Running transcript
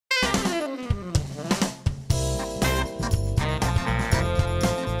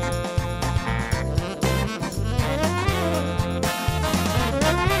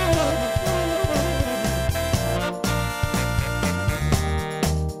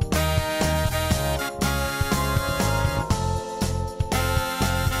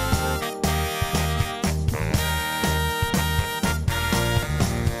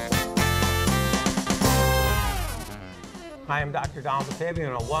Dr. Donald DeFabio,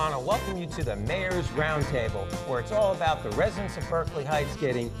 and I want to welcome you to the Mayor's Roundtable, where it's all about the residents of Berkeley Heights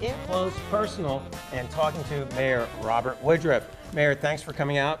getting in close, personal, and talking to Mayor Robert Woodruff. Mayor, thanks for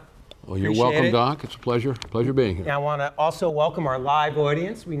coming out. Well, you're welcome, Doc. It's a pleasure being here. Now, I want to also welcome our live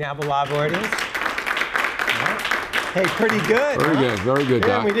audience. We now have a live audience. Hey, pretty good. Very good, Doc.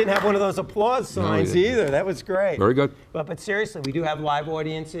 Yeah, we didn't have one of those applause signs either. That was great. Very good. But seriously, we do have live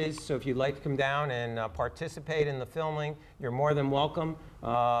audiences, so if you'd like to come down and participate in the filming, you're more than welcome.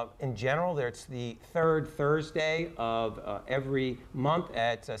 In general, it's the third Thursday of every month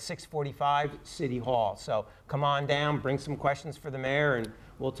at 6:45 City Hall. So come on down, bring some questions for the mayor, and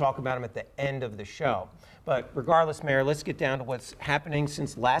we'll talk about them at the end of the show. But regardless, Mayor, let's get down to what's happening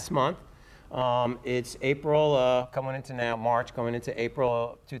since last month. It's April, coming into now March, going into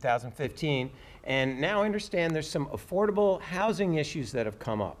April 2015, and now I understand there's some affordable housing issues that have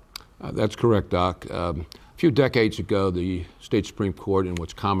come up. That's correct, Doc. A few decades ago, the state Supreme Court, in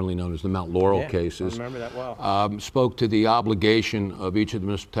what's commonly known as the Mount Laurel cases, I remember that well. Spoke to the obligation of each of the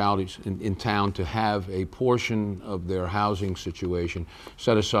municipalities in town to have a portion of their housing situation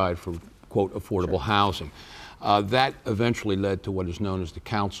set aside for, quote, affordable housing. That eventually led to what is known as the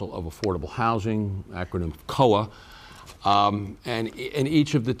Council of Affordable Housing, acronym COA, and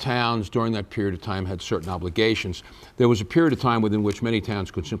each of the towns during that period of time had certain obligations. There was a period of time within which many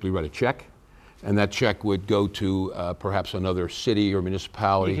towns could simply write a check, and that check would go to perhaps another city or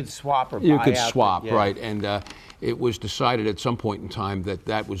municipality. You could swap or buy You could out swap, right, and it was decided at some point in time that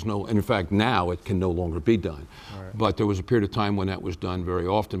that was and in fact now it can no longer be done. Right. But there was a period of time when that was done very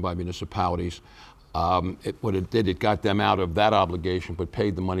often by municipalities. What it did, it got them out of that obligation, but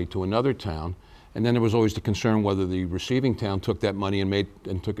paid the money to another town. And then there was always the concern whether the receiving town took that money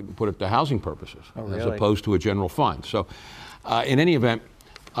and put it to housing purposes, as opposed to a general fund. So, in any event,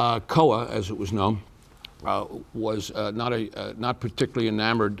 COA, as it was known, was not particularly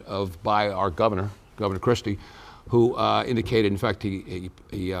enamored of by our Governor Christie, who indicated, in fact, he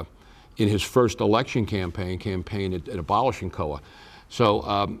in his first election campaign at abolishing COA.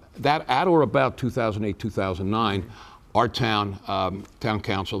 So that at or about 2008, 2009, our town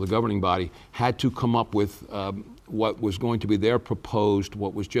council, the governing body, had to come up with what was going to be their proposed,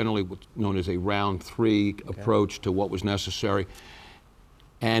 what was generally known as a round three approach to what was necessary.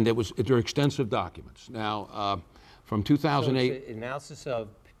 And they're extensive documents. Now, from 2008. So it's an analysis of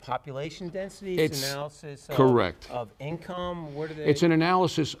population density, it's analysis of income? What are they? It's an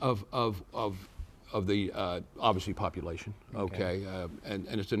analysis of the obviously population, okay, and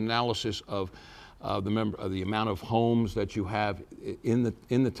it's an analysis of the amount of homes that you have in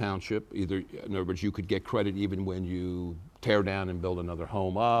the township. Either, in other words, you could get credit even when you tear down and build another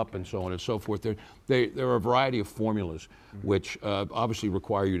home up, and so on and so forth. There are a variety of formulas which obviously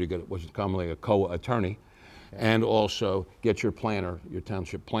require you to get what's commonly a COA attorney, and also get your planner, your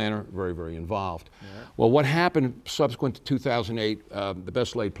township planner, very, very involved. Well, what happened subsequent to 2008, the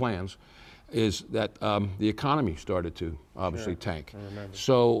best laid plans, is that the economy started to obviously tank.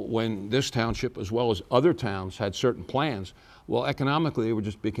 So when this township, as well as other towns, had certain plans, well, economically, they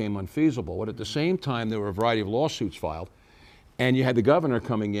just became unfeasible. But at the same time, there were a variety of lawsuits filed, and you had the governor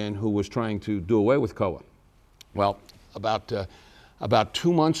coming in who was trying to do away with COA. Well, about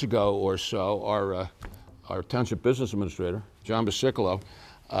 2 months ago or so, our township business administrator, John Basicolo,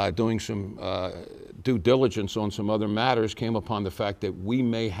 doing some due diligence on some other matters, came upon the fact that we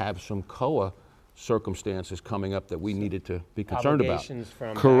may have some COA circumstances coming up that we needed to be concerned about. Obligations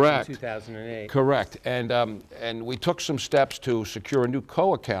from Correct. 2008. Correct. And we took some steps to secure a new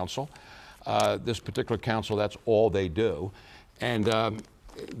COA council. This particular council, that's all they do. And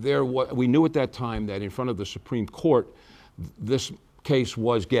we knew at that time that in front of the Supreme Court, this case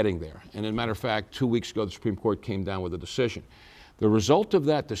was getting there. And as a matter of fact, 2 weeks ago, the Supreme Court came down with a decision. The result of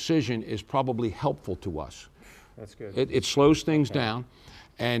that decision is probably helpful to us. That's good. It slows things down.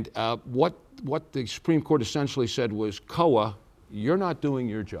 And what the Supreme Court essentially said was, COA, you're not doing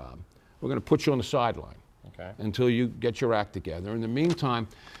your job. We're going to put you on the sideline until you get your act together. In the meantime,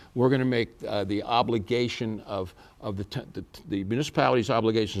 we're going to make the obligation of the municipality's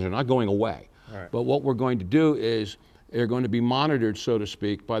obligations are not going away. But what we're going to do is they're going to be monitored, so to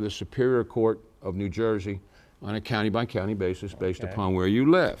speak, by the Superior Court of New Jersey on a county-by-county basis based upon where you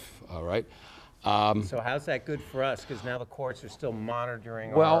live, all right? So how's that good for us? Because now the courts are still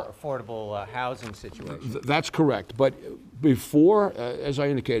monitoring our affordable housing situation. That's correct. But before, as I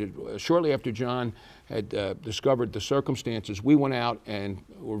indicated, shortly after John had discovered the circumstances, we went out and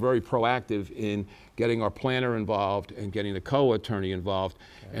were very proactive in getting our planner involved and getting the COA attorney involved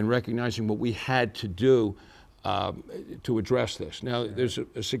and recognizing what we had to do to address this. Now, there's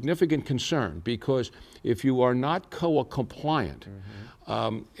a significant concern because if you are not COA compliant,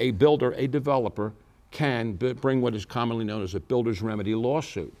 a builder, a developer can bring what is commonly known as a builder's remedy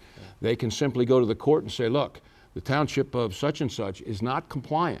lawsuit. They can simply go to the court and say, look, the township of such and such is not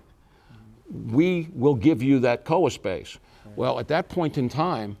compliant. We will give you that COA space. Well, at that point in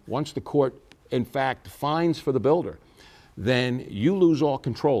time, once the court in fact fines for the builder, then you lose all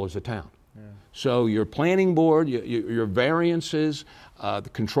control as a town. So your planning board, your variances, the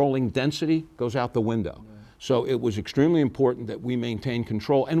controlling density goes out the window. So it was extremely important that we maintain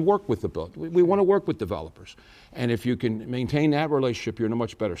control and work with the builder. We want to work with developers. And if you can maintain that relationship, you're in a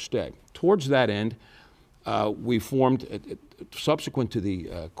much better state. Towards that end, we formed, subsequent to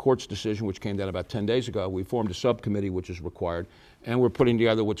the court's decision, which came down about 10 days ago, we formed a subcommittee which is required, and we're putting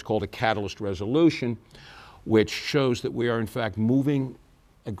together what's called a catalyst resolution, which shows that we are in fact moving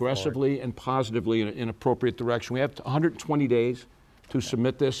aggressively and positively in an appropriate direction. We have 120 days to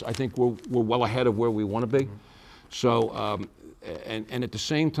submit this. I think we're well ahead of where we want to be. So, and at the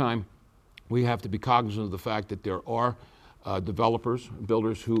same time, we have to be cognizant of the fact that there are developers,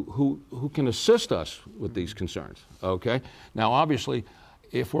 builders who can assist us with these concerns, okay? Now, obviously,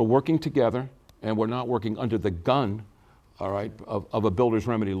 if we're working together and we're not working under the gun, all right, of a builder's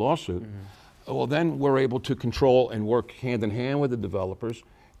remedy lawsuit, well, then we're able to control and work hand in hand with the developers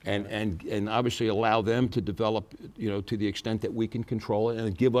and obviously allow them to develop, you know, to the extent that we can control it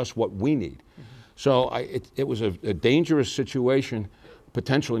and give us what we need. So it was a dangerous situation,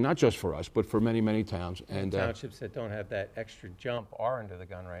 potentially not just for us, but for many, many towns. And townships that don't have that extra jump are under the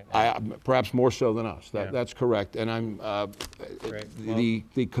gun right now. Perhaps more so than us. That's correct. And I'm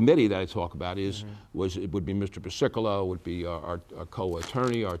the committee that I talk about is it would be Mr. Basicolo, would be our COA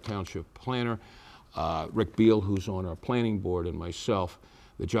attorney, our township planner, Rick Beal, who's on our planning board, and myself.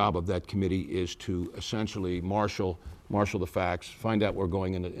 The job of that committee is to essentially marshal the facts, find out we're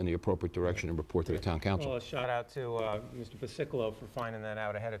going in the appropriate direction, and report to the town council. Well, a shout out to Mr. Basicolo for finding that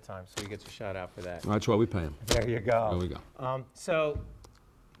out ahead of time, so he gets a shout out for that. That's why we pay him. There you go. There we go. So,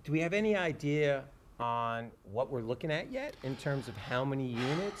 do we have any idea on what we're looking at yet in terms of how many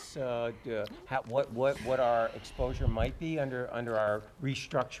units, what our exposure might be under our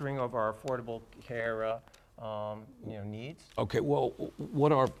restructuring of our affordable care needs? Okay, well,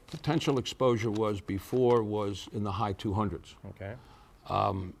 what our potential exposure was before was in the high 200s. Okay.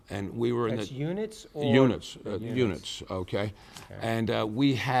 And we were in That's the units or units, okay. And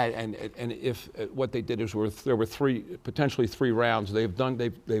we had, and if what they did is there were potentially three rounds. They've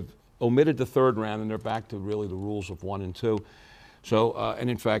omitted the third round, and they're back to really the rules of 1 and 2. So, and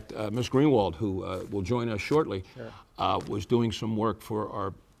in fact, Ms. Greenwald, who will join us shortly, was doing some work for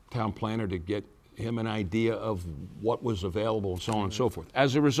our town planner to get him an idea of what was available and so on and so forth.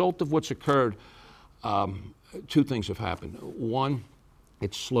 As a result of what's occurred, two things have happened. One,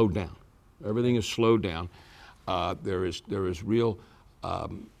 it's slowed down. Everything is slowed down. There's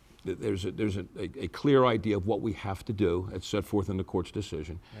a clear idea of what we have to do. It's set forth in the court's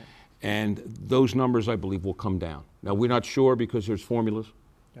decision. Right. And those numbers, I believe, will come down. Now, we're not sure because there's formulas,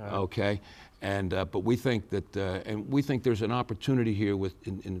 okay? And, but we think that, and we think there's an opportunity here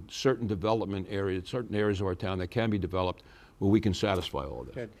in certain development areas, certain areas of our town that can be developed where we can satisfy all of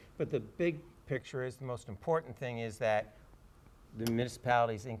this. Good. But the big picture is, the most important thing is that the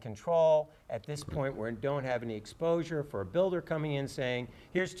municipality's in control. At this point, we don't have any exposure for a builder coming in saying,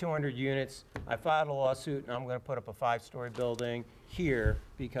 here's 200 units, I filed a lawsuit and I'm gonna put up a 5-story building here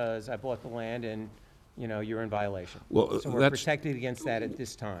because I bought the land and you're in violation. Well, so we're protected against that at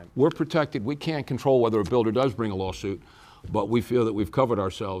this time. We're protected. We can't control whether a builder does bring a lawsuit, but we feel that we've covered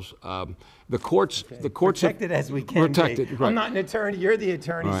ourselves. The courts protected as we can protected, be. Right. I'm not an attorney. You're the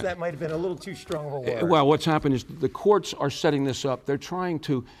attorney, right. So that might have been a little too strong of a word. Well, what's happened is the courts are setting this up. They're trying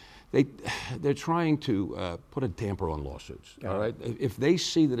to put a damper on lawsuits. All right. If they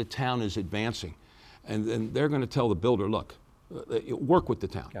see that a town is advancing, and then they're going to tell the builder, look, work with the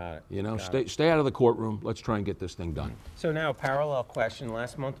town. Got it. Stay out of the courtroom. Let's try and get this thing done. So now, a parallel question.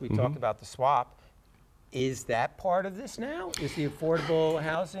 Last month we talked about the swap. Is that part of this now? Is the affordable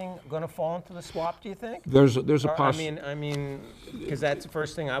housing going to fall into the swap, do you think? There's a possibility. I mean, because that's the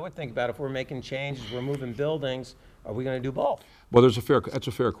first thing I would think about. If we're making changes, we're moving buildings, are we going to do both? Well, that's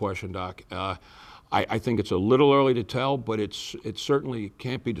a fair question, Doc. I think it's a little early to tell, but it certainly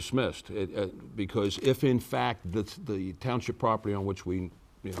can't be dismissed because if in fact the township property on which we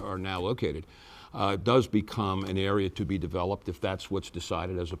are now located does become an area to be developed, if that's what's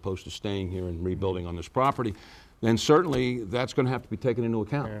decided, as opposed to staying here and rebuilding on this property, then certainly that's going to have to be taken into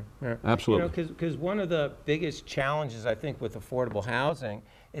account. Absolutely. Because one of the biggest challenges, I think, with affordable housing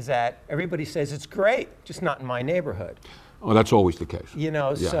is that everybody says it's great, just not in my neighborhood. Oh, that's always the case. So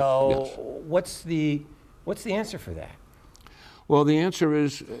yes. what's the answer for that? Well, the answer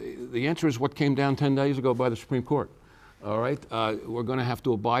is what came down 10 days ago by the Supreme Court. All right, we're going to have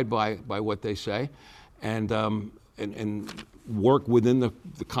to abide by what they say, and work within the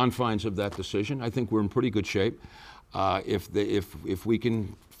confines of that decision. I think we're in pretty good shape. If we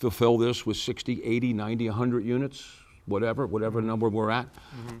can fulfill this with 60, 80, 90, 100 units, whatever number we're at,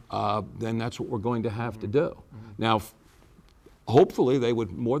 then that's what we're going to have to do. Now, hopefully, they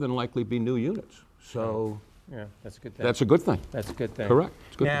would more than likely be new units. So. Yeah, that's a good thing. That's a good thing. That's a good thing. Correct.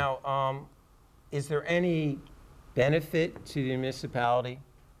 It's a good now, is there any benefit to the municipality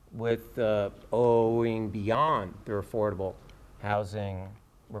with owing beyond their affordable housing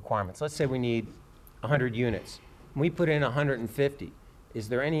requirements? Let's say we need 100 units. We put in 150. Is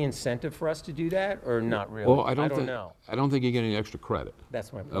there any incentive for us to do that, or not really? Well, I don't know. I don't think you get any extra credit.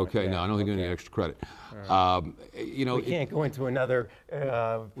 That's my point. Okay, yeah. no, I don't think you get any extra credit. We can't go into another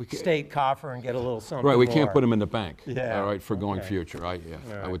state coffer and get a little something Right, we more. can't put them in the bank. Yeah. All right, for going future. Yeah,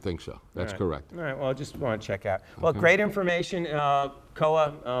 I would think so. That's correct. All right. Well, I just want to check out. Well, great information.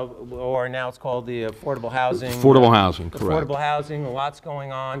 COA, or now it's called the Affordable Housing. Affordable housing, correct. Affordable housing. Lots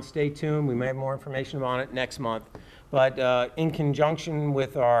going on. Stay tuned. We may have more information on it next month. But in conjunction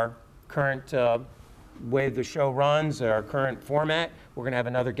with our current way the show runs, our current format, we're going to have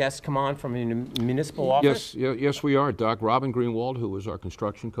another guest come on from a municipal office. Yes, we are. Doc Robin Greenwald, who is our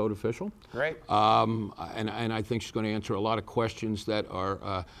construction code official. Great. And I think she's going to answer a lot of questions that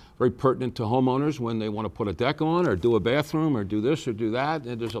are very pertinent to homeowners when they want to put a deck on or do a bathroom or do this or do that.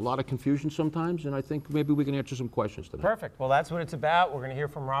 And there's a lot of confusion sometimes, and I think maybe we can answer some questions tonight. Perfect. Well, that's what it's about. We're going to hear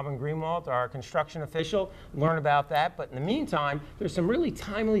from Robin Greenwald, our construction official, learn about that. But in the meantime, there's some really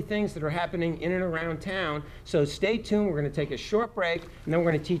timely things that are happening in and around town. So stay tuned. We're going to take a short break, and then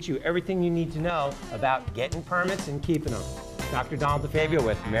we're going to teach you everything you need to know about getting permits and keeping them. Dr. Donald DeFabio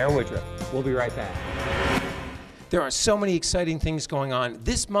with Mayor Woodruff. We'll be right back. There are so many exciting things going on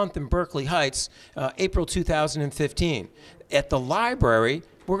this month in Berkeley Heights, April 2015. At the library,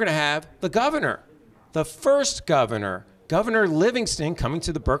 we're going to have the governor, the first governor, Governor Livingston, coming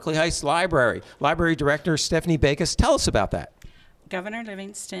to the Berkeley Heights Library. Library Director Stephanie Bacus, tell us about that. Governor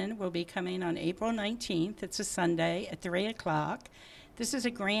Livingston will be coming on April 19th. It's a Sunday at 3 o'clock. This is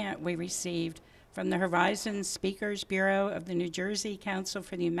a grant we received from the Horizon Speakers Bureau of the New Jersey Council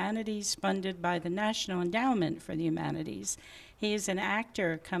for the Humanities, funded by the National Endowment for the Humanities. He is an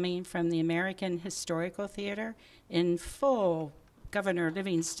actor coming from the American Historical Theater in full Governor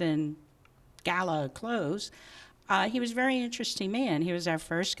Livingston gala clothes. He was a very interesting man. He was our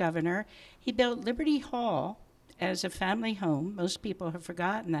first governor. He built Liberty Hall as a family home. Most people have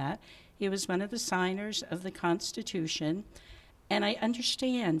forgotten that. He was one of the signers of the Constitution. And I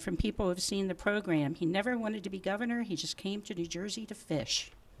understand from people who have seen the program, he never wanted to be governor. He just came to New Jersey to fish.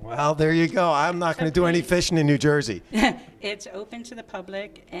 Well, there you go. I'm not going to do any fishing in New Jersey. It's open to the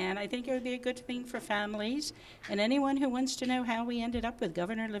public, and I think it would be a good thing for families and anyone who wants to know how we ended up with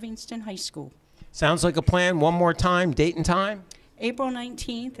Governor Livingston High School. Sounds like a plan. One more time, date and time? April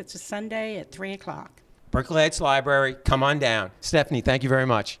 19th. It's a Sunday at 3 o'clock. Berkeley Heights Library. Come on down. Stephanie, thank you very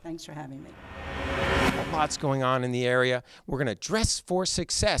much. Thanks for having me. Lots going on in the area. We're going to dress for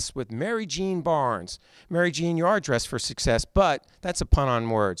success with Mary Jean Barnes. Mary Jean, you are dressed for success, but that's a pun on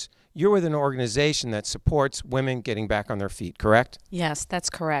words. You're with an organization that supports women getting back on their feet, correct? Yes, that's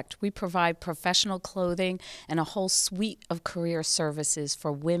correct. We provide professional clothing and a whole suite of career services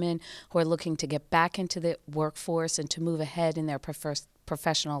for women who are looking to get back into the workforce and to move ahead in their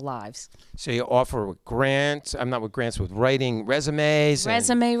professional lives. So you offer with grants, with writing resumes?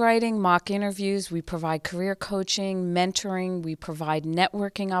 Resume writing, mock interviews. We provide career coaching, mentoring. We provide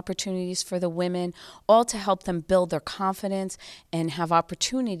networking opportunities for the women, all to help them build their confidence and have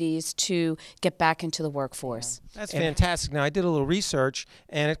opportunities to get back into the workforce. That's fantastic. Now, I did a little research,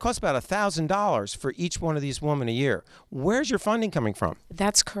 and it costs about $1,000 for each one of these women a year. Where's your funding coming from?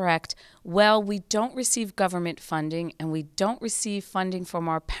 That's correct. Well, we don't receive government funding, and we don't receive funding from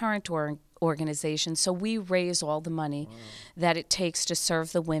our parent organization, so we raise all the money that it takes to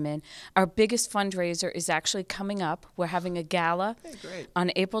serve the women. Our biggest fundraiser is actually coming up. We're having a gala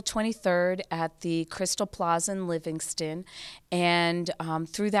on April 23rd at the Crystal Plaza in Livingston, and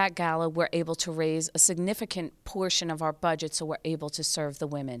through that gala, we're able to raise a significant portion of our budget, so we're able to serve the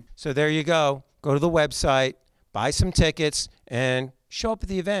women. So there you go. Go to the website, buy some tickets, and show up at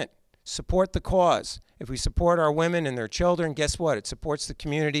the event. Support the cause. If we support our women and their children, guess what? It supports the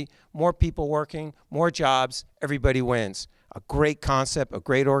community, more people working, more jobs, everybody wins. A great concept, a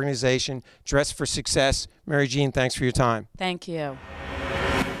great organization, Dress for Success. Mary Jean, thanks for your time. Thank you.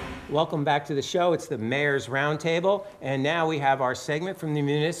 Welcome back to the show. It's the Mayor's Roundtable, and now we have our segment from the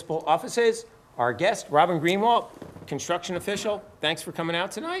municipal offices. Our guest, Robin Greenwald, construction official. Thanks for coming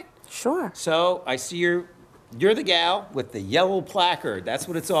out tonight. Sure. So I see you're the gal with the yellow placard. That's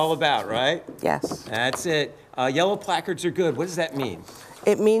what it's all about, right? Yes. That's it. Yellow placards are good. What does that mean?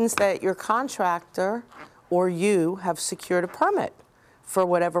 It means that your contractor or you have secured a permit for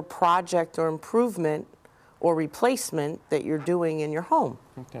whatever project or improvement or replacement that you're doing in your home.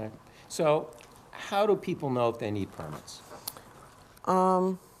 Okay. So how do people know if they need permits?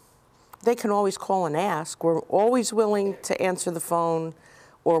 They can always call and ask. We're always willing to answer the phone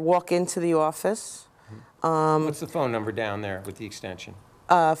or walk into the office. What's the phone number down there with the extension?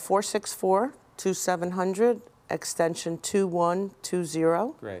 464-2700, extension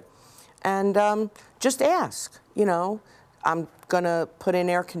 2120. Great. And just ask, you know, I'm going to put in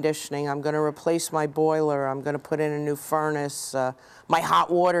air conditioning, I'm going to replace my boiler, I'm going to put in a new furnace, my hot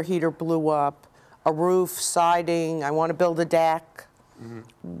water heater blew up, a roof, siding, I want to build a deck.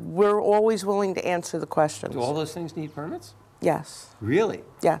 We're always willing to answer the questions. Do all those things need permits? Yes. Really?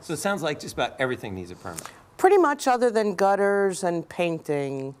 Yes. So it sounds like just about everything needs a permit. Pretty much, other than gutters and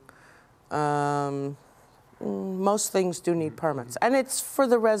painting. Most things do need permits, and it's for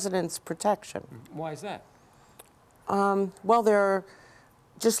the residents' protection. Why is that? Well,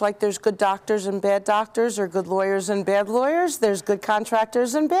 just like there's good doctors and bad doctors, or good lawyers and bad lawyers, there's good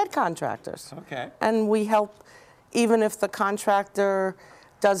contractors and bad contractors. Okay. And we help, even if the contractor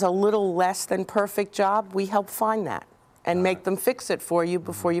does a little less than perfect job, we help find that and make them fix it for you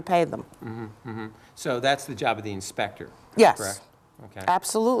before you pay them. So that's the job of the inspector? Yes. Correct? Okay.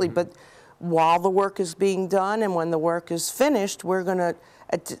 Absolutely, but while the work is being done and when the work is finished, we're going to,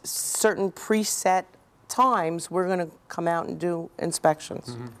 at certain preset times, we're going to come out and do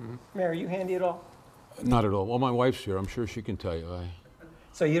inspections. Mayor, are you handy at all? Not at all. Well, my wife's here. I'm sure she can tell you.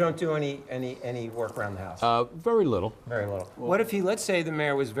 So you don't do any work around the house? Very little. Very little. What if let's say the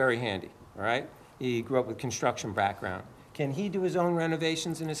mayor was very handy, all right? He grew up with construction background. Can he do his own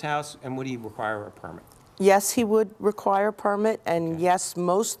renovations in his house, and would he require a permit? Yes, he would require a permit, and yes,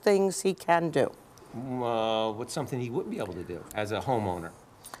 most things he can do. What's something he wouldn't be able to do as a homeowner?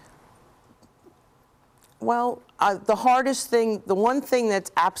 Well, the hardest thing, the one thing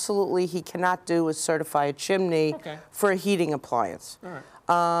that's absolutely he cannot do is certify a chimney for a heating appliance. All right.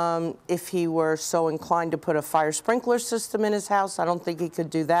 If he were so inclined to put a fire sprinkler system in his house, I don't think he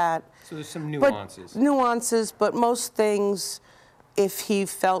could do that. So there's some nuances. Nuances, but most things, if he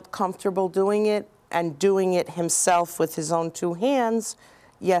felt comfortable doing it and doing it himself with his own two hands,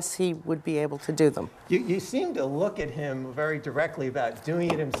 yes, he would be able to do them. You seem to look at him very directly about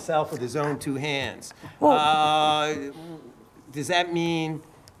doing it himself with his own two hands. Does that mean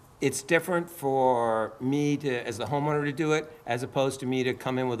it's different for me to, as the homeowner, to do it, as opposed to me to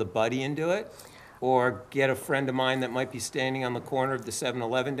come in with a buddy and do it? Or get a friend of mine that might be standing on the corner of the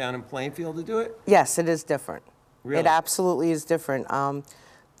 7-Eleven down in Plainfield to do it? Yes, it is different. Really? It absolutely is different.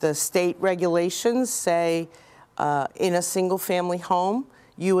 The state regulations say in a single-family home,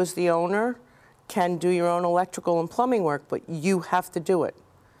 you as the owner can do your own electrical and plumbing work, but you have to do it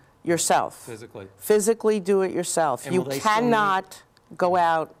yourself. Physically? Physically do it yourself. And You will they still cannot go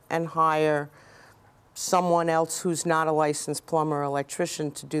out and hire someone else who's not a licensed plumber or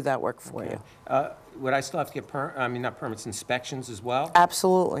electrician to do that work for you. Would I still have to get, not permits, inspections as well?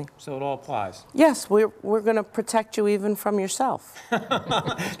 Absolutely. So it all applies? Yes, we're going to protect you even from yourself.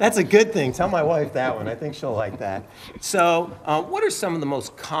 That's a good thing. Tell my wife that one. I think she'll like that. So what are some of the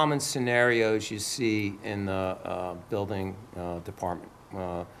most common scenarios you see in the building department?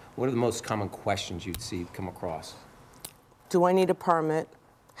 What are the most common questions you'd see come across? Do I need a permit?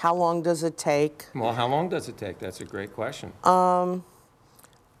 How long does it take? Well, how long does it take? That's a great question.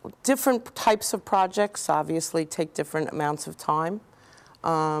 Different types of projects obviously take different amounts of time.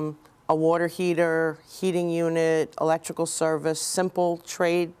 A water heater, heating unit, electrical service, simple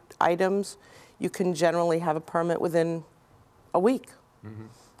trade items, you can generally have a permit within a week.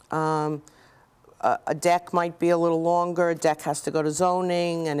 A deck might be a little longer. A deck has to go to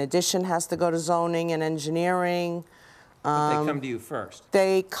zoning. An addition has to go to zoning and engineering. But they come to you first.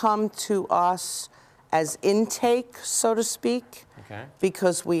 They come to us as intake, so to speak,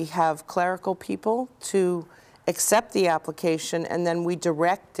 because we have clerical people to accept the application, and then we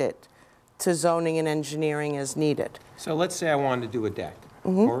direct it to zoning and engineering as needed. So let's say I wanted to do a deck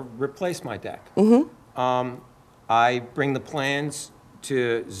or replace my deck. I bring the plans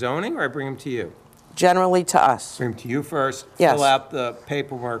to zoning, or I bring them to you? generally to us. Bring them to you first. Yes. Fill out the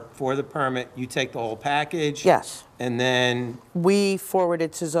paperwork for the permit. You take the whole package. Yes. And then, We forward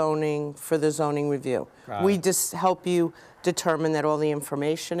it to zoning for the zoning review. Got We it. just help you determine that all the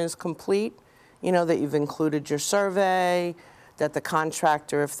information is complete, you know, that you've included your survey, that the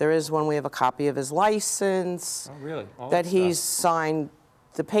contractor, if there is one, we have a copy of his license, oh, really? All that stuff. he's signed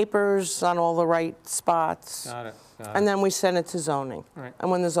the papers on all the right spots. Got it, got And it. then we send it to zoning. Right. And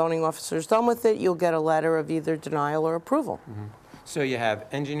when the zoning officer's done with it, you'll get a letter of either denial or approval. So you have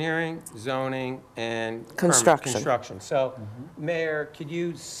engineering, zoning, and Construction. construction. So, Mayor, could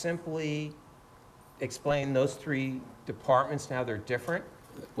you simply explain those three departments and how they're different?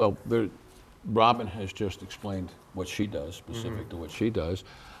 Well, Robin has just explained what she does, specific to what she does.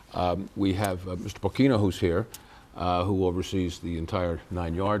 We have Mr. Bocchino, who's here, who oversees the entire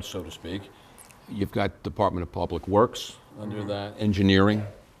 9 yards, so to speak. You've got Department of Public Works under that, engineering.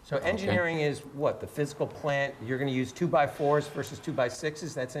 So engineering is what, the physical plant, you're going to use 2x4s versus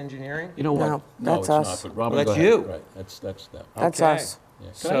 2x6s, that's engineering? You know what? No, it's that's us. not, but Robin, Well, go that's ahead. you. Right, that's them. That's Okay. us. Yeah.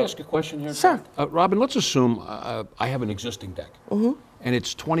 Can So- I ask a question here? Sure. Jack? Robin, let's assume I have an existing deck, and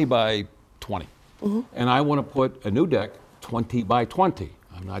it's 20 by 20, and I want to put a new deck 20 by 20.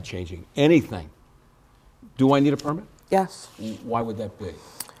 I'm not changing anything. Do I need a permit? Yes. Why would that be?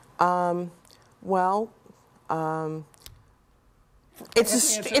 Well,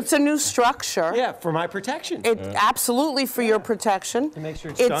 it's a new structure. Yeah, for my protection. It absolutely for your protection. To make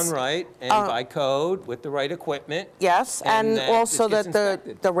sure it's done right and by code with the right equipment. Yes, And and that also this gets that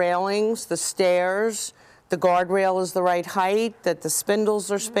inspected. the railings, the stairs, the guardrail is the right height, that the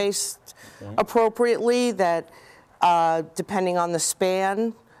spindles are spaced appropriately, that depending on the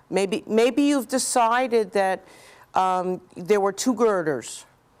span, maybe you've decided that there were two girders,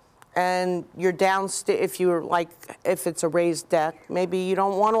 and you're downstairs, if it's a raised deck, maybe you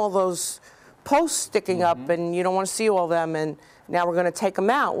don't want all those posts sticking up and you don't want to see all them, and now we're going to take them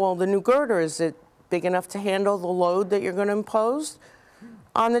out. Well, the new girder, is it big enough to handle the load that you're going to impose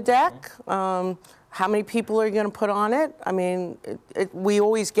on the deck? How many people are you going to put on it? I mean, we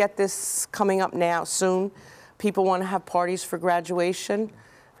always get this coming up now soon. People want to have parties for graduation,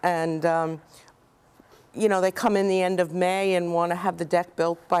 and you know, they come in the end of May and want to have the deck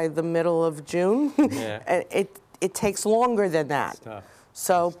built by the middle of June. Yeah. And it takes longer than that. tough.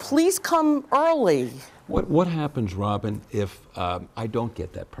 So please come early. What happens, Robin, if I don't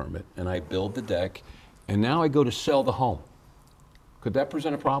get that permit and I build the deck, and now I go to sell the home? Could that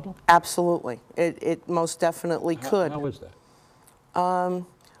present a problem? Absolutely. It most definitely could. How is that?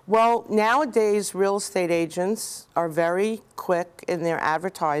 Well, nowadays, real estate agents are very quick in their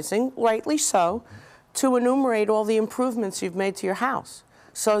advertising, rightly so, to enumerate all the improvements you've made to your house.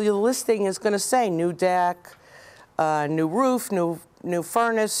 So your listing is going to say new deck, new roof, new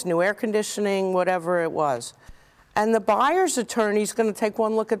furnace, new air conditioning, whatever it was. And the buyer's attorney is going to take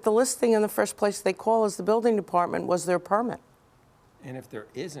one look at the listing, and the first place they call is the building department. Was there a permit? And if there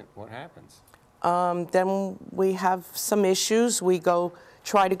isn't, what happens? Then we have some issues. We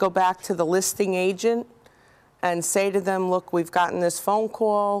try to go back to the listing agent and say to them, look, we've gotten this phone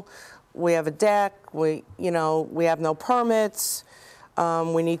call, we have a deck, we have no permits,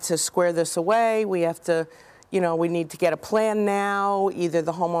 we need to square this away, we have to, we need to get a plan now. Either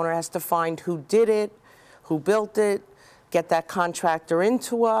the homeowner has to find who did it, who built it, get that contractor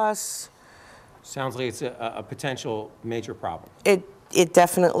into us. Sounds like it's a potential major problem. It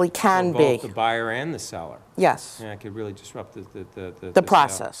definitely can For be. both the buyer and the seller. Yes. Yeah, it could really disrupt the The sale,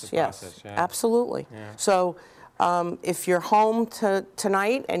 process, the yes, process, yeah. absolutely. Yeah. So if you're home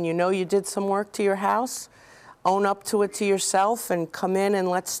tonight and you know you did some work to your house, own up to it to yourself and come in and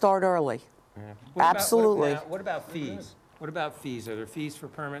let's start early. Yeah. What about- Absolutely. What about fees? What about fees? Are there fees for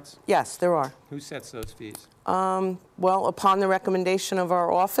permits? Yes, there are. Who sets those fees? Well, upon the recommendation of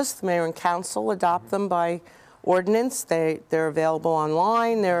our office, the mayor and council adopt them by ordinance. They're available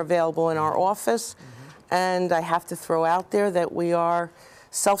online, they're available in our office. And I have to throw out there that we are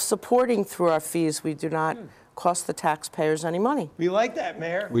self-supporting through our fees. We do not cost the taxpayers any money. We like that,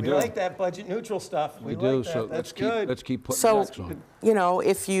 Mayor. We do. like that budget neutral stuff. We like do, that. so That's let's good. keep putting So, decks on.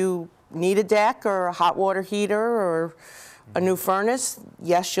 if you need a deck or a hot water heater or a new furnace,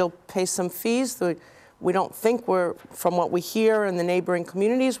 yes, you'll pay some fees. We don't think from what we hear in the neighboring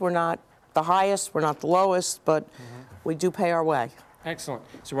communities, we're not the highest, we're not the lowest, but we do pay our way. Excellent.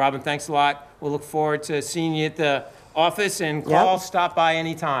 So, Robin, thanks a lot. We'll look forward to seeing you at the office, and call, stop by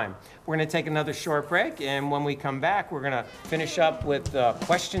anytime. We're going to take another short break, and when we come back, we're going to finish up with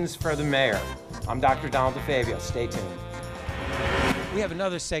questions for the mayor. I'm Dr. Donald DeFabio. Stay tuned. We have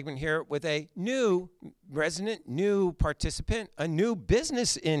another segment here with a new resident, new participant, a new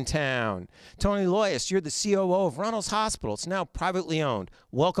business in town. Tony Loyas, you're the COO of Runnels Hospital. It's now privately owned.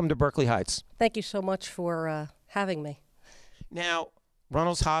 Welcome to Berkeley Heights. Thank you so much for having me. Now,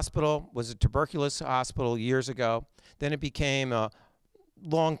 Runnels Hospital was a tuberculosis hospital years ago. Then it became a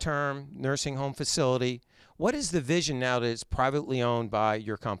long-term nursing home facility. What is the vision now that it's privately owned by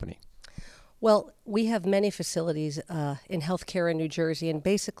your company? Well, we have many facilities in healthcare in New Jersey, and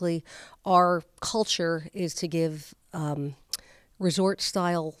basically our culture is to give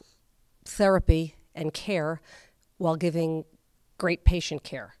resort-style therapy and care while giving great patient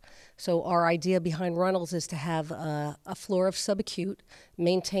care. So our idea behind Runnels is to have a floor of subacute,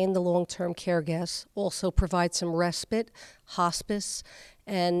 maintain the long-term care guests, also provide some respite, hospice,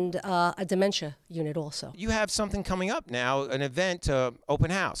 and a dementia unit also. You have something coming up now, an event,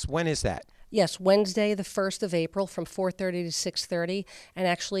 open house. When is that? Yes, Wednesday, the 1st of April from 4:30 to 6:30. And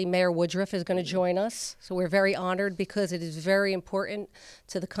actually, Mayor Woodruff is going to join us. So we're very honored because it is very important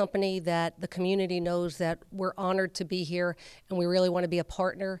to the company that the community knows that we're honored to be here and we really want to be a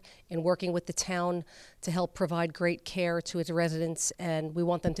partner in working with the town to help provide great care to its residents, and we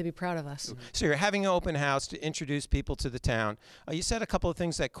want them to be proud of us. So you're having an open house to introduce people to the town. You said a couple of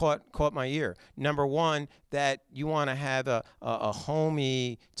things that caught my ear. Number one, that you want to have a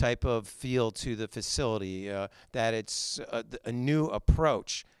homey type of feel to the facility, that it's a new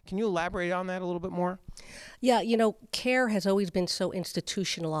approach. Can you elaborate on that a little bit more? Yeah, you know, care has always been so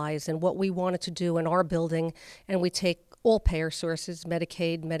institutionalized, and what we wanted to do in our building, and we take all payer sources,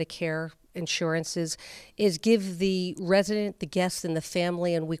 Medicaid, Medicare, insurances, is give the resident, the guest, and the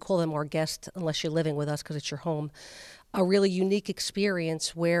family, and we call them our guests unless you're living with us because it's your home, a really unique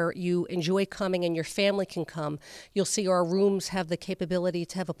experience where you enjoy coming and your family can come. You'll see our rooms have the capability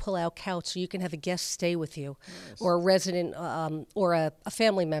to have a pull-out couch so you can have a guest stay with you, or a resident or a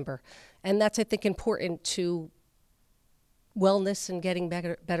family member. And that's, I think, important to wellness and getting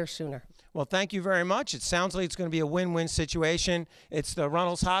better sooner. Well, thank you very much. It sounds like it's going to be a win-win situation. It's the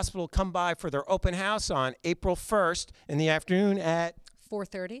Runnels Hospital. Come by for their open house on April 1st in the afternoon at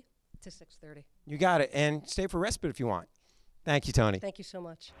 4:30 to 6:30. You got it. And stay for respite if you want. Thank you, Tony. Thank you so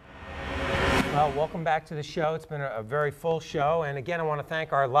much. Well, welcome back to the show. It's been a very full show. And again, I want to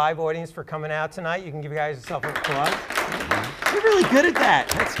thank our live audience for coming out tonight. You can give you guys yourself an applause. You're really good at that.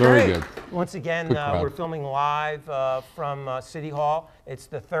 That's Very great. good. Once again, Good crowd. we're filming live from City Hall. It's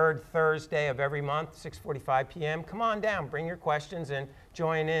the third Thursday of every month, 6:45 p.m. Come on down, bring your questions, and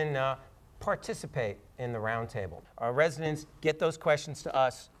join in, participate in the roundtable. Our residents get those questions to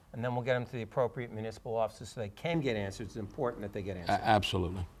us, and then we'll get them to the appropriate municipal offices so they can get answers. It's important that they get answers.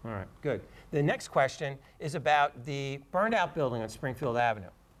 Absolutely. All right, good. The next question is about the burned out building on Springfield Avenue.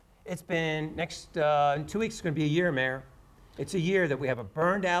 It's been in 2 weeks, it's going to be a year, Mayor. It's a year that we have a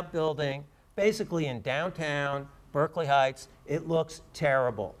burned out building, basically in downtown Berkeley Heights. It looks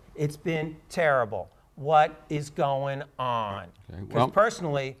terrible. It's been terrible. What is going on? Okay, Because well-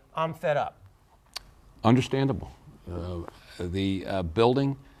 personally, I'm fed up. Understandable. The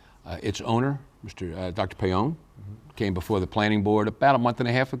building, its owner, Dr. Payon, came before the planning board about a month and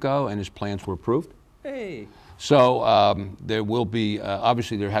a half ago, and his plans were approved. Hey. So there will be,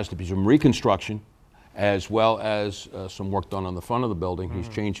 obviously there has to be some reconstruction as well as some work done on the front of the building. He's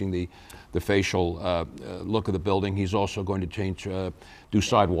changing the facial look of the building. He's also going to do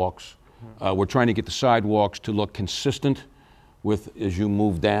sidewalks. We're trying to get the sidewalks to look consistent with, as you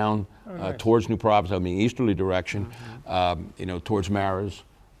move down towards New Providence, I mean easterly direction, towards Maras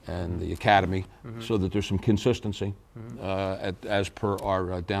and the Academy, so that there's some consistency as per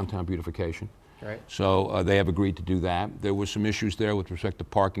our downtown beautification. Right. So they have agreed to do that. There was some issues there with respect to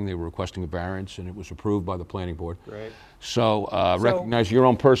parking. They were requesting a variance, and it was approved by the planning board. Great. So recognize your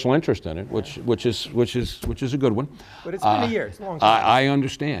own personal interest in it, which is a good one. But it's been a year. It's a long time. I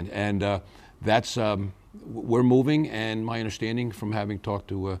understand, and that's we're moving. And my understanding from having talked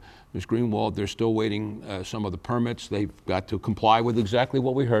to Ms. Greenwald, they're still waiting some of the permits. They've got to comply with exactly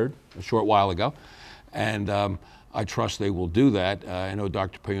what we heard a short while ago, and I trust they will do that. I know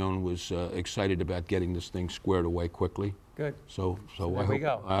Dr. Payon was excited about getting this thing squared away quickly. Good. So there we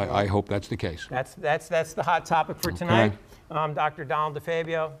go. I hope that's the case. That's the hot topic for tonight. Dr. Donald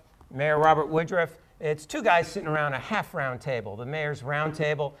DeFabio, Mayor Robert Woodruff. It's two guys sitting around a half round table, the mayor's round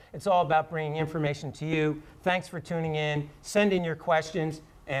table. It's all about bringing information to you. Thanks for tuning in. Send in your questions,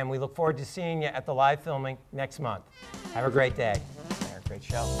 and we look forward to seeing you at the live filming next month. Have a great day. Mayor, great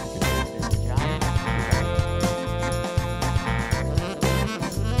show. Thank you. Good job.